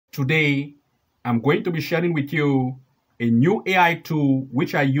Today, I'm going to be sharing with you a new AI tool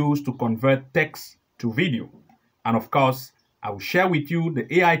which I use to convert text to video. And of course, I will share with you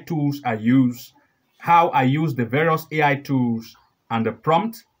the AI tools I use, how I use the various AI tools, and the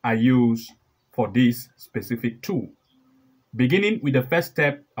prompt I use for this specific tool. Beginning with the first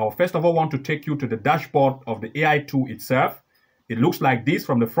step, I will first of all want to take you to the dashboard of the AI tool itself. It looks like this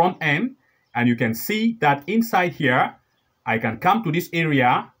from the front end, and you can see that inside here, I can come to this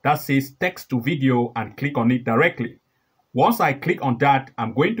area that says text to video and click on it directly. Once I click on that,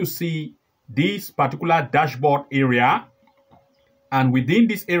 I'm going to see this particular dashboard area. And within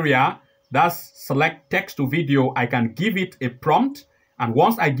this area, that's select text to video, I can give it a prompt. And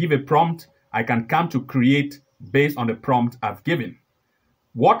once I give a prompt, I can come to create based on the prompt I've given.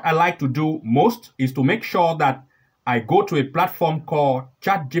 What I like to do most is to make sure that I go to a platform called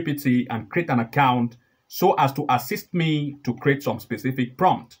ChatGPT and create an account so as to assist me to create some specific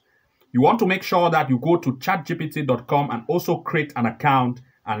prompt. You want to make sure that you go to chatgpt.com and also create an account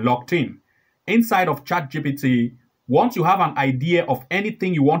and logged in. Inside of ChatGPT, once you have an idea of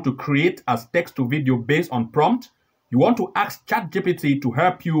anything you want to create as text to video based on prompt, you want to ask ChatGPT to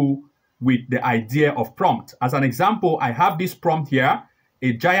help you with the idea of prompt. As an example, I have this prompt here,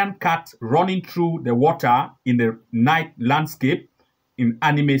 a giant cat running through the water in the night landscape in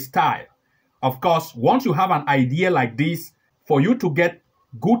anime style. Of course, once you have an idea like this, for you to get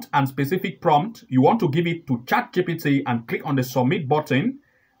good and specific prompt, you want to give it to ChatGPT and click on the submit button,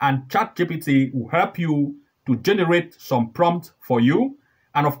 and ChatGPT will help you to generate some prompt for you.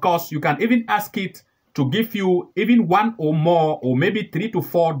 And of course, you can even ask it to give you even one or more or maybe 3 to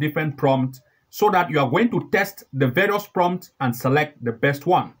 4 different prompts so that you are going to test the various prompts and select the best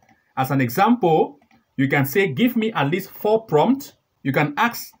one. As an example, you can say, give me at least 4 prompts. You can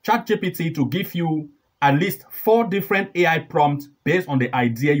ask ChatGPT to give you at least 4 different AI prompts based on the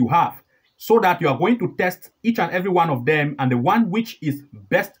idea you have, so that you are going to test each and every one of them, and the one which is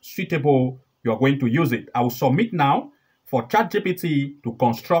best suitable, you are going to use it. I will submit now for ChatGPT to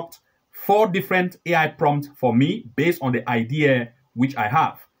construct 4 different AI prompts for me based on the idea which I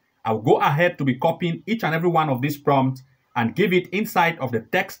have. I will go ahead to be copying each and every one of these prompts and give it inside of the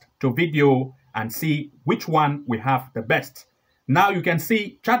text to video and see which one we have the best. Now you can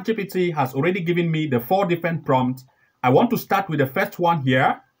see ChatGPT has already given me the 4 different prompts. I want to start with the first one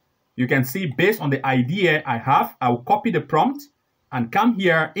here. You can see based on the idea I have, I will copy the prompt and come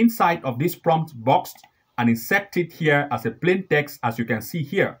here inside of this prompt box and insert it here as a plain text, as you can see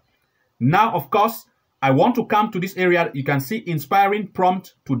here. Now, of course, I want to come to this area. You can see inspiring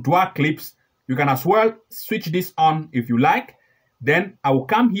prompt to dual clips. You can as well switch this on if you like. Then I will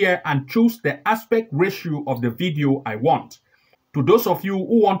come here and choose the aspect ratio of the video I want. To those of you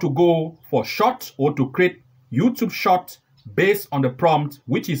who want to go for short or to create YouTube short based on the prompt,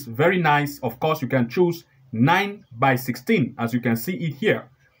 which is very nice, of course, you can choose 9:16, as you can see it here.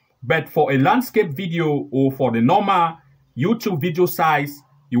 But for a landscape video or for the normal YouTube video size,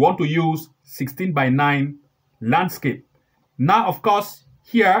 you want to use 16:9 landscape. Now, of course,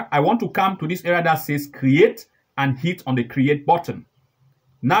 here I want to come to this area that says create and hit on the create button.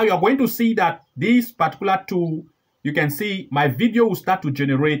 Now you're going to see that this particular tool, you can see my video will start to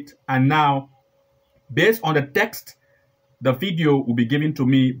generate, and now based on the text, the video will be given to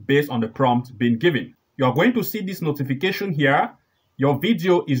me based on the prompt being given. You're going to see this notification here. Your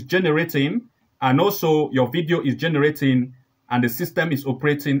video is generating, and also your video is generating, and the system is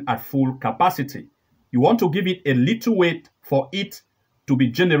operating at full capacity. You want to give it a little wait for it to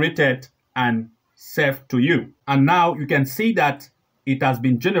be generated and served to you. And now you can see that it has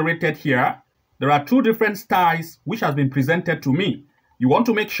been generated here. There are 2 different styles which has been presented to me. You want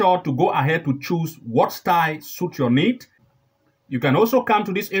to make sure to go ahead to choose what style suits your need. You can also come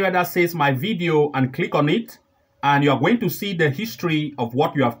to this area that says my video and click on it, and you are going to see the history of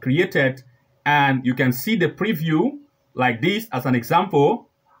what you have created, and you can see the preview like this. As an example,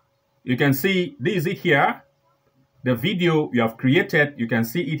 you can see this is it here. The video you have created, you can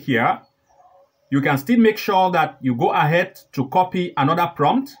see it here. You can still make sure that you go ahead to copy another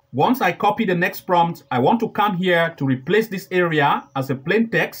prompt. Once I copy the next prompt, I want to come here to replace this area as a plain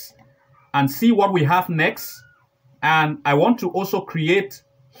text and see what we have next. And I want to also create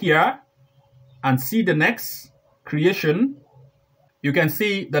here and see the next creation. You can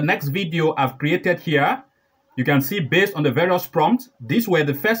see the next video I've created here. You can see based on the various prompts, these were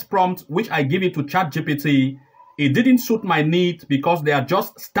the first prompts which I give it to ChatGPT. It didn't suit my need because they are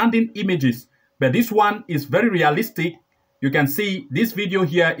just standing images. But this one is very realistic. You can see this video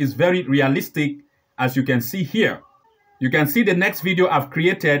here is very realistic, as you can see here. You can see the next video I've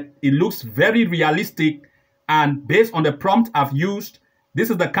created. It looks very realistic, and based on the prompt I've used, This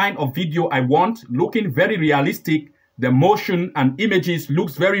is the kind of video I want, looking very realistic. The motion and images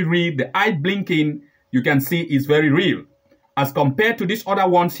looks very real. The eye blinking, you can see, is very real. As compared to these other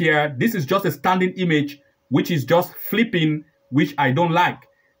ones here, this is just a standing image, which is just flipping, which I don't like.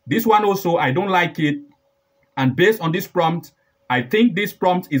 This one also, I don't like it. And based on this prompt, I think this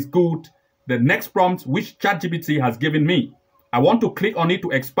prompt is good. The next prompt, which ChatGPT has given me, I want to click on it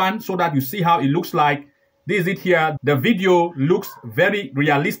to expand so that you see how it looks like. This is it here. The video looks very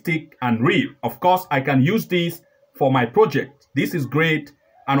realistic and real. Of course, I can use this for my project. This is great.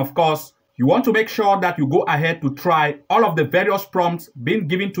 And of course, you want to make sure that you go ahead to try all of the various prompts being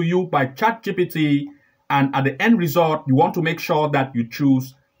given to you by ChatGPT. And at the end result, you want to make sure that you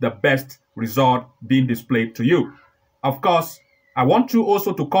choose the best result being displayed to you. Of course, I want you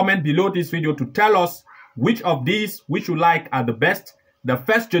also to comment below this video to tell us which of these which you like are the best, the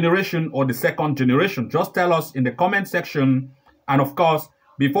first generation or the second generation. Just tell us in the comment section. And of course,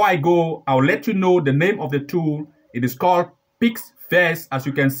 before I go, I'll let you know the name of the tool. It is called Pixverse, as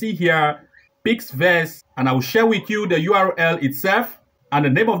you can see here, Pixverse. And I will share with you the URL itself. And the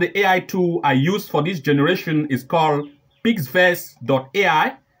name of the AI tool I use for this generation is called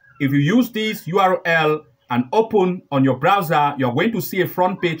Pixverse.ai. If you use this URL and open on your browser, you're going to see a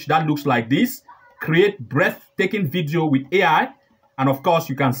front page that looks like this. Create breathtaking video with AI. And of course,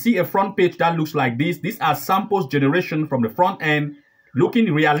 you can see a front page that looks like this. These are samples generation from the front end,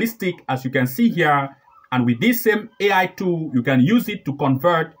 looking realistic, as you can see here. And with this same AI tool, you can use it to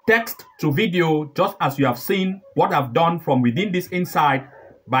convert text to video, just as you have seen what I've done from within this insight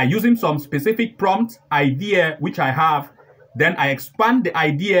by using some specific prompt idea which I have. Then I expand the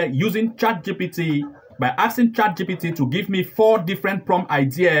idea using ChatGPT by asking ChatGPT to give me 4 different prompt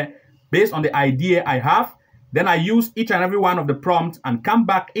ideas based on the idea I have. Then I use each and every one of the prompts and come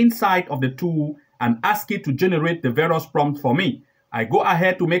back inside of the tool and ask it to generate the various prompts for me. I go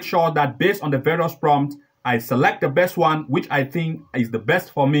ahead to make sure that based on the various prompts, I select the best one, which I think is the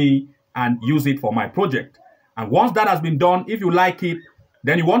best for me, and use it for my project. And once that has been done, if you like it,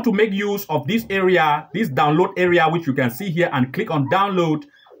 then you want to make use of this area, this download area, which you can see here, and click on download,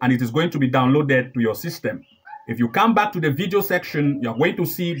 and it is going to be downloaded to your system. If you come back to the video section, you're going to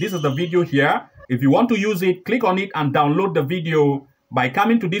see this is the video here. If you want to use it, click on it and download the video by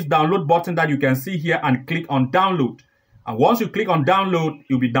coming to this download button that you can see here and click on download. And once you click on download,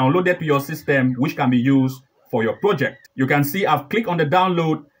 it will be downloaded to your system, which can be used for your project. You can see I've clicked on the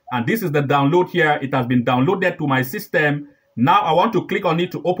download, and this is the download here. It has been downloaded to my system. Now I want to click on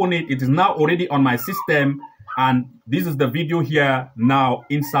it to open it. It is now already on my system, and this is the video here now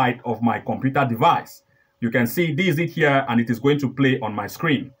inside of my computer device. You can see this is it here, and it is going to play on my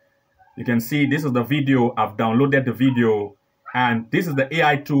screen. You can see this is the video. I've downloaded the video, and this is the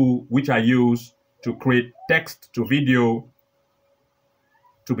AI tool which I use to create text to video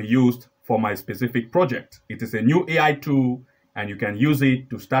to be used for my specific project. It is a new AI tool, and you can use it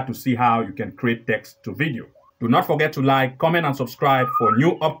to start to see how you can create text to video. Do not forget to like, comment, and subscribe for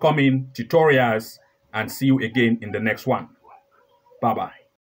new upcoming tutorials, and see you again in the next one. Bye-bye.